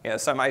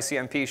some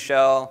ICMP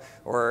shell,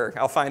 or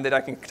I'll find that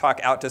I can talk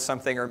out to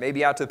something or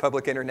maybe out to the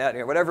public internet,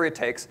 whatever it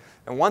takes.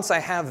 And once I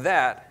have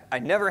that, I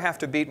never have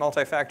to beat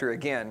multi-factor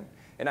again,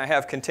 and I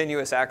have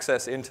continuous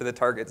access into the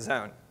target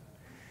zone.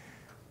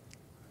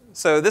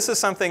 So this is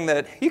something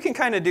that you can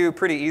kind of do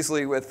pretty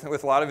easily with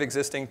a lot of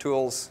existing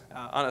tools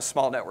on a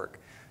small network.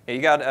 You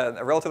got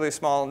a relatively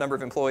small number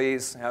of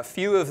employees. A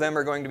few of them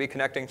are going to be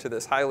connecting to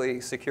this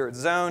highly secured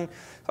zone.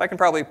 So I can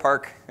probably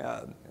park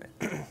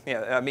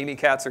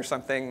Mimikatz or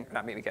something,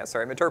 not Mimikatz,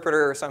 sorry,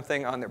 Meterpreter or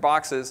something on their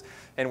boxes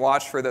and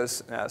watch for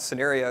those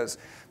scenarios.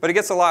 But it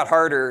gets a lot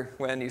harder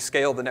when you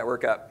scale the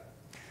network up.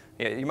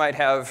 You might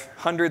have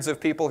hundreds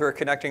of people who are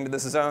connecting to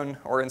this zone,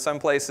 or in some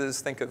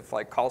places, think of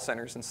like call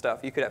centers and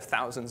stuff, you could have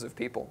thousands of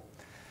people.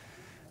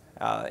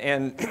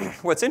 And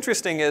what's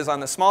interesting is on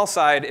the small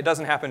side, it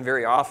doesn't happen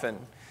very often.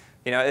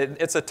 You know,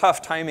 it's a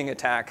tough timing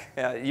attack.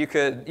 You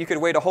could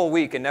wait a whole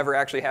week and never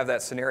actually have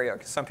that scenario,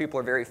 because some people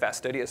are very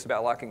fastidious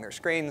about locking their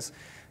screens,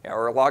 you know,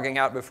 or logging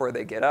out before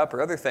they get up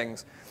or other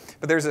things.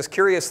 But there's this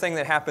curious thing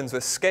that happens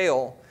with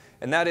scale,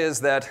 and that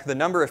is that the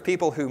number of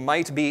people who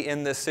might be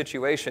in this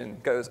situation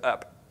goes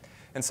up.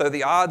 And so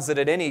the odds that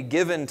at any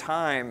given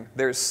time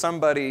there's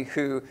somebody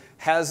who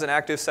has an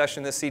active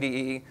session in the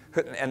CDE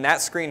and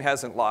that screen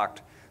hasn't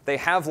locked, they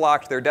have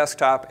locked their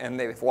desktop and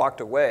they've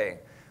walked away.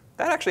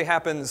 That actually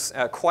happens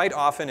quite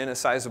often in a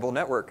sizable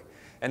network.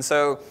 And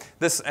so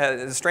this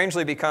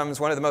strangely becomes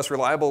one of the most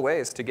reliable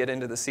ways to get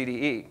into the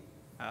CDE.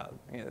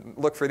 You know,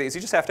 look for these.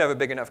 You just have to have a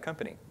big enough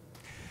company.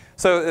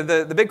 So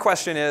the big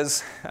question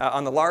is,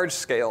 on the large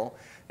scale,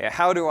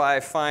 how do I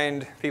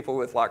find people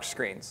with locked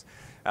screens?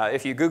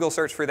 If you Google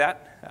search for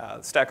that,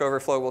 Stack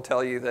Overflow will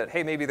tell you that,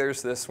 hey, maybe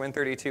there's this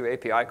Win32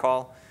 API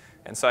call,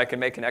 and so I can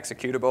make an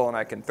executable and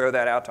I can throw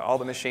that out to all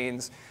the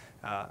machines.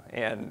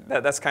 And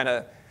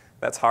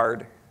that's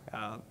hard.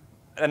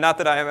 And not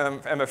that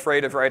I'm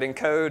afraid of writing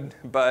code,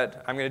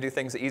 but I'm going to do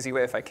things the easy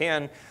way if I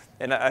can.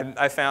 And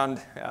I found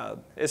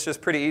it's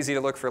just pretty easy to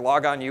look for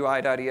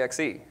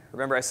logonui.exe.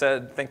 Remember I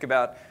said, think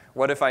about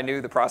what if I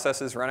knew the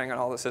processes running on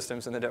all the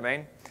systems in the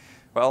domain?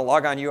 Well,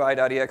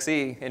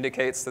 logonui.exe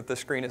indicates that the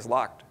screen is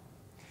locked.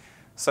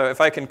 So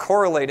if I can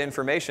correlate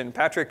information,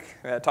 Patrick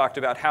talked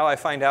about how I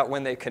find out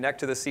when they connect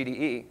to the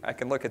CDE. I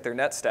can look at their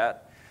netstat.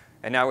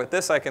 And now with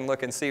this, I can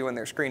look and see when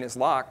their screen is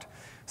locked.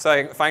 So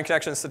I find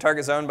connections to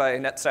target zone by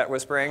netstat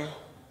whispering,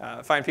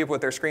 find people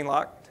with their screen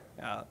locked.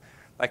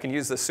 I can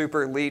use the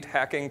super elite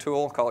hacking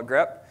tool called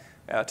grep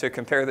to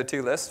compare the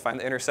two lists, find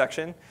the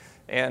intersection,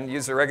 and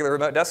use a regular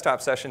remote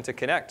desktop session to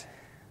connect.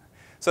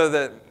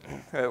 So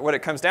what it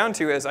comes down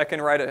to is I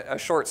can write a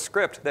short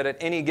script that at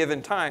any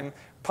given time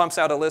pumps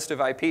out a list of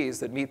IPs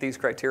that meet these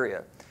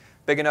criteria.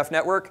 Big enough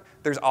network,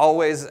 there's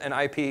always an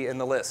IP in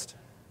the list.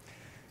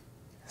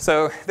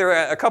 So there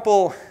are a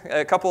couple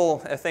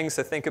things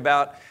to think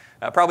about.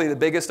 Probably the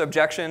biggest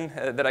objection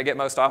that I get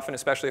most often,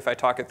 especially if I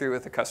talk it through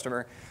with a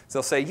customer, is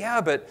they'll say,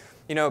 yeah, but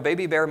you know,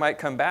 Baby Bear might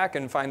come back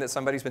and find that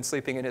somebody's been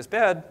sleeping in his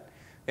bed,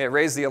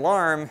 raise the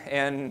alarm,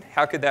 and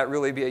how could that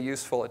really be a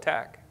useful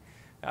attack?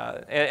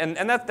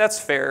 And that's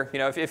fair. You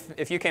know,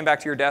 if you came back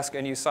to your desk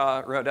and you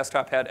saw Remote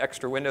Desktop had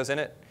extra windows in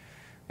it,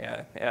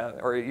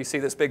 or you see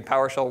this big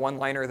PowerShell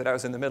one-liner that I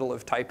was in the middle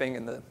of typing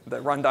in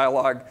the run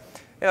dialog,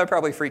 that would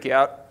probably freak you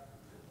out.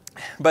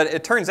 But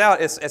it turns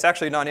out it's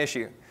actually a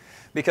non-issue,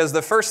 because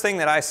the first thing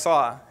that I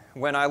saw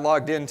when I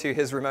logged into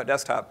his Remote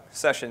Desktop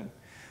session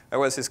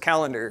was his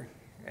calendar.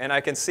 And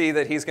I can see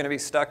that he's going to be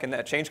stuck in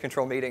that change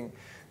control meeting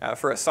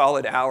for a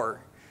solid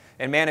hour.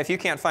 And man, if you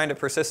can't find a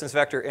persistence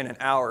vector in an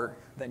hour,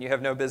 then you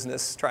have no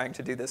business trying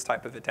to do this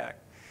type of attack.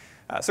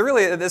 So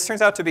really, this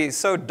turns out to be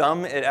so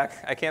dumb,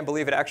 I can't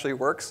believe it actually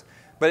works.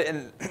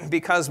 But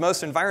because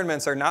most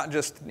environments are not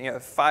just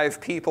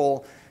 5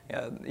 people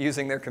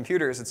using their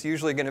computers, it's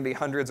usually going to be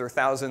hundreds or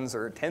thousands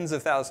or tens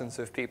of thousands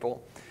of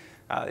people.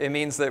 It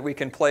means that we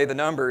can play the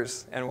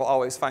numbers, and we'll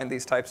always find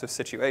these types of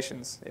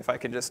situations if I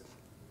can just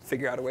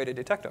figure out a way to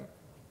detect them.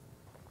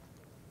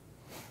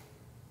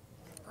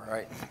 All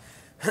right.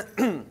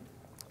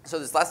 So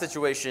this last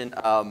situation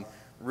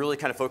really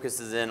kind of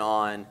focuses in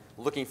on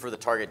looking for the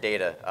target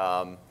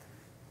data.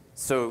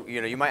 So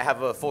you might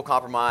have a full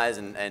compromise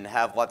and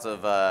have lots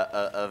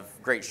of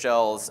great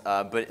shells,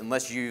 but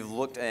unless you've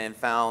looked and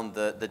found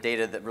the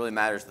data that really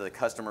matters to the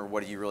customer,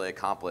 what have you really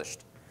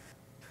accomplished?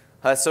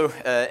 So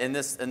in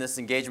this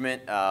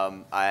engagement,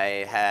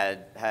 I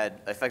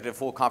had effective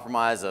full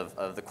compromise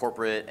of the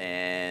corporate,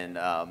 and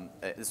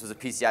this was a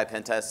PCI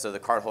pen test, so the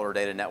cardholder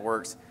data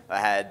networks. I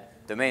had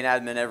domain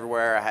admin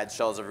everywhere, I had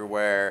shells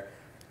everywhere,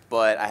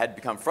 but I had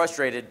become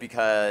frustrated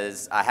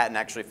because I hadn't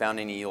actually found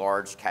any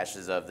large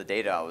caches of the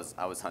data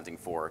I was hunting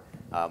for.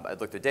 I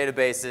looked at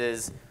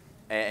databases,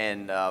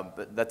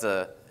 but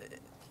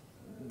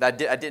I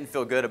didn't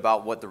feel good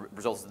about what the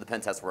results of the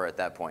pen test were at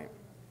that point.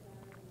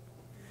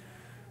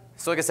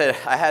 So like I said,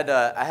 I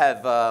have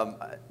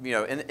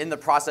in the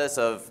process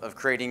of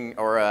creating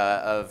or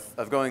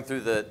of going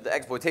through the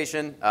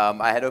exploitation,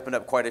 I had opened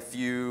up quite a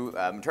few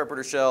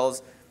interpreter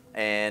shells,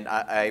 and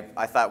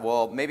I thought,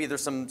 well, maybe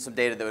there's some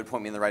data that would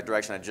point me in the right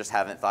direction I just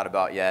haven't thought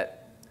about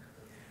yet.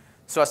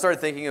 So I started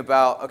thinking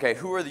about, okay,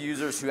 who are the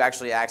users who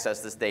actually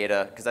access this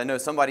data? Because I know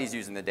somebody's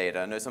using the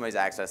data, I know somebody's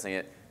accessing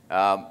it.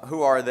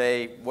 Who are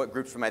they? What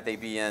groups might they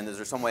be in? Is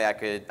there some way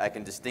I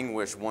can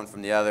distinguish one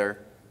from the other?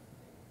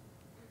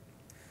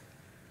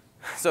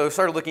 So I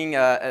started looking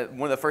at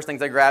one of the first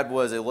things I grabbed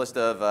was a list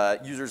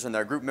of users and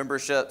their group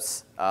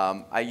memberships.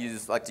 I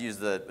like to use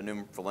the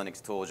GNOME for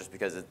Linux tool just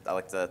because I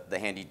like the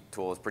handy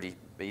tool. It's pretty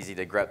easy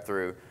to grep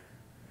through.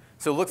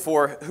 So look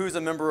for who's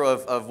a member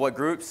of what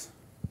groups,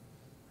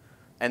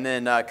 and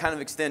then kind of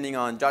extending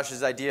on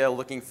Josh's idea,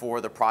 looking for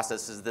the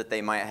processes that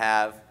they might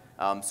have.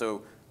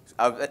 So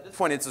at this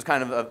point, it's just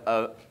kind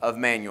of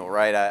manual,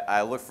 right?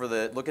 I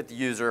look at the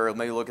user, or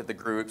maybe look at the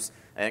groups,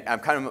 and I'm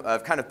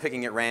kind of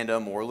picking at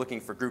random or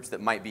looking for groups that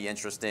might be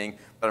interesting.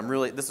 But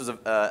this was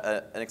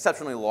an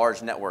exceptionally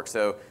large network,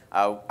 so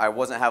I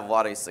wasn't having a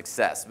lot of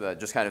success. But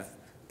just kind of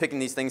picking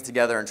these things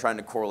together and trying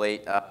to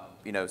correlate,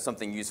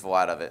 something useful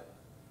out of it.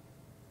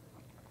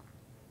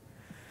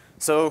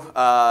 So,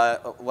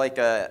 like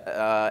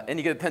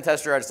any good pen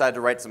tester, I decided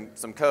to write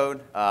some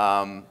code.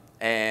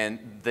 And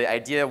the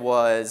idea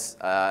was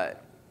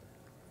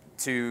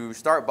to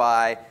start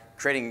by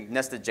creating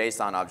nested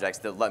JSON objects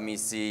that let me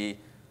see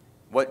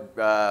what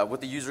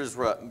the users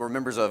were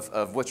members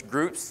of which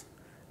groups,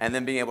 and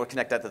then being able to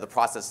connect that to the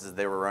processes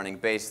they were running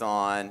based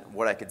on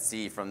what I could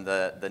see from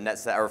the net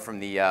or from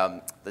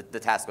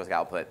the task list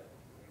output.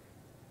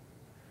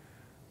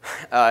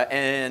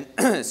 And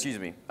excuse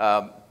me.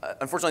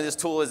 Unfortunately, this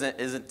tool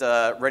isn't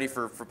ready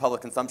for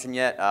public consumption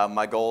yet.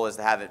 My goal is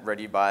to have it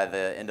ready by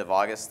the end of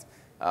August.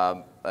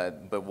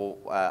 But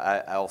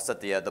I'll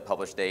set the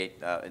publish date,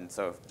 and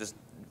so just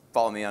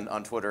follow me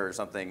on Twitter or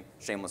something,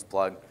 shameless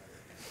plug.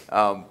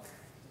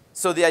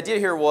 So the idea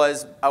here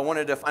was I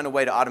wanted to find a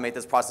way to automate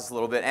this process a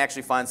little bit and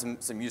actually find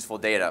some useful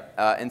data.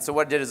 And so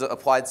what I did is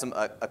applied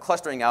a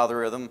clustering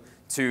algorithm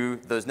to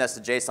those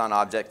nested JSON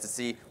objects to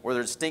see were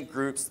there distinct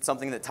groups,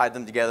 something that tied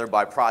them together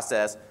by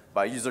process,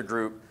 by user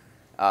group,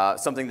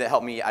 something that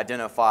helped me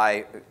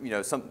identify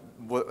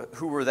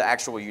who were the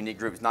actual unique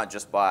groups, not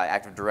just by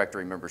Active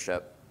Directory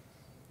membership.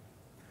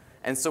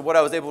 And so what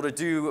I was able to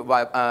do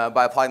by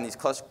applying these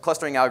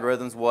clustering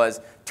algorithms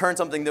was turn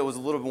something that was a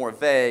little more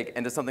vague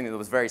into something that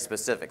was very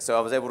specific. So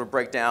I was able to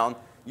break down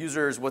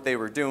users, what they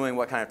were doing,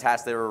 what kind of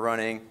tasks they were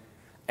running.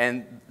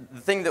 And the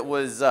thing that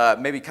was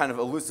maybe kind of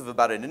elusive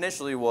about it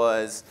initially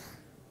was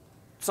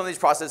some of these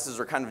processes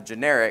are kind of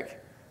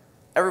generic.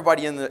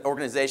 Everybody in the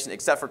organization,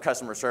 except for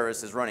customer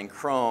service, is running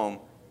Chrome.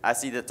 I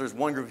see that there's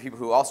one group of people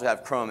who also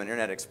have Chrome and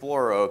Internet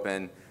Explorer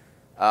open.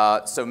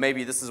 So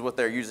maybe this is what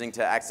they're using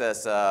to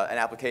access an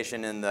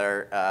application in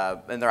their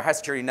high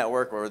security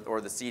network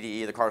or the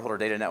CDE, the cardholder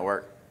data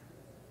network.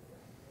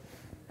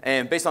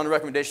 And based on the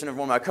recommendation of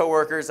one of my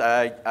coworkers,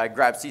 I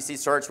grabbed CC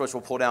Search, which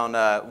will pull down,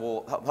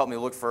 will help me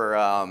look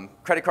for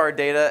credit card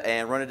data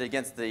and run it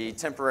against the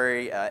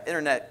temporary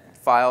internet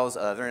files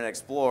of Internet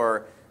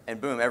Explorer. And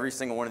boom, every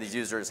single one of these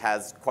users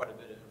has quite a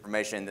bit of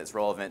information that's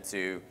relevant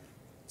to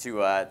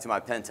my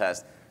pen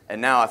test. And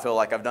now I feel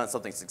like I've done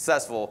something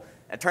successful.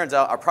 It turns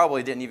out I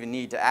probably didn't even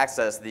need to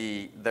access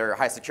their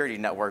high security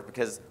network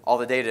because all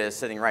the data is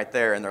sitting right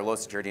there in their low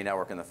security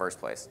network in the first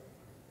place.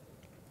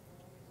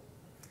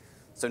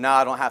 So now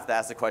I don't have to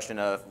ask the question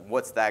of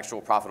what's the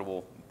actual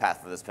profitable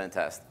path for this pen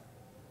test.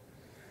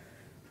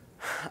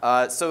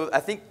 So I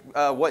think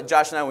what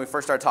Josh and I, when we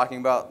first started talking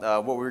about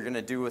what we were going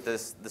to do with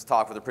this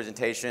talk for the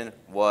presentation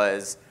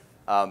was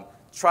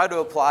try to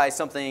apply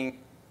something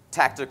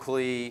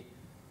tactically,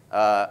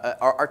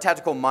 our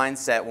tactical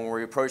mindset when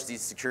we approach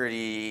these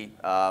security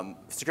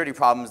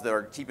problems that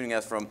are keeping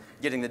us from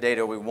getting the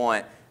data we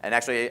want, and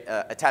actually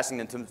attaching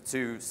them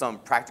to some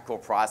practical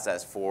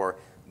process for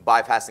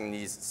bypassing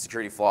these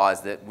security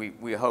flaws that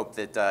we hope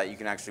that you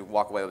can actually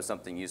walk away with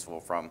something useful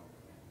from.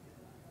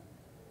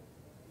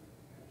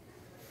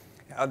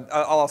 I'll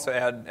also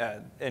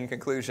add, in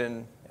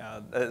conclusion,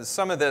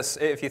 some of this,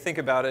 if you think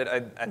about it,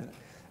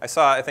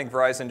 I think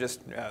Verizon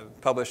just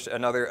published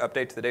another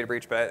update to the data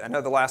breach, but I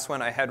know the last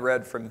one I had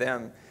read from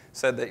them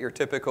said that your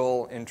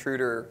typical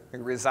intruder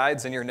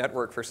resides in your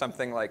network for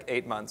something like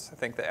 8 months. I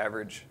think the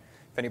average.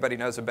 If anybody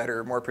knows a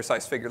better, more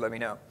precise figure, let me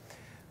know.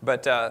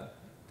 But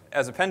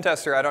as a pen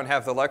tester, I don't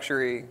have the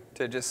luxury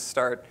to just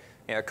start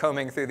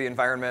combing through the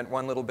environment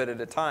one little bit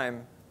at a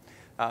time.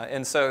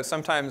 And so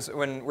sometimes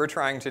when we're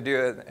trying to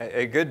do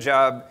a good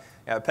job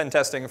pen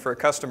testing for a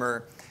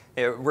customer,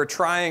 we're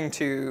trying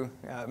to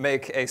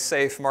make a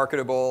safe,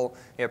 marketable,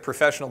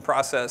 professional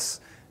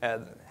process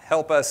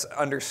help us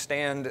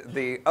understand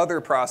the other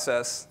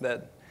process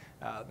that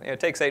it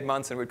takes 8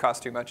 months and would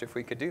cost too much if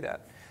we could do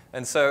that.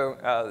 And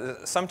so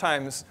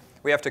sometimes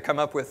we have to come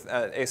up with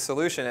a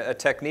solution, a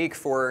technique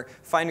for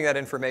finding that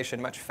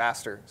information much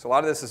faster. So a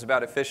lot of this is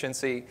about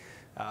efficiency.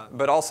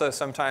 But also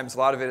sometimes a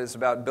lot of it is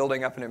about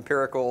building up an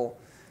empirical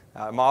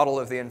model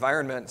of the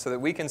environment so that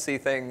we can see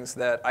things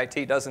that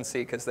IT doesn't see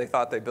because they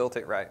thought they built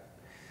it right.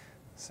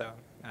 So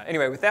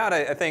anyway, with that,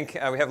 I think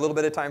we have a little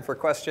bit of time for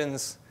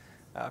questions.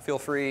 Feel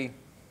free.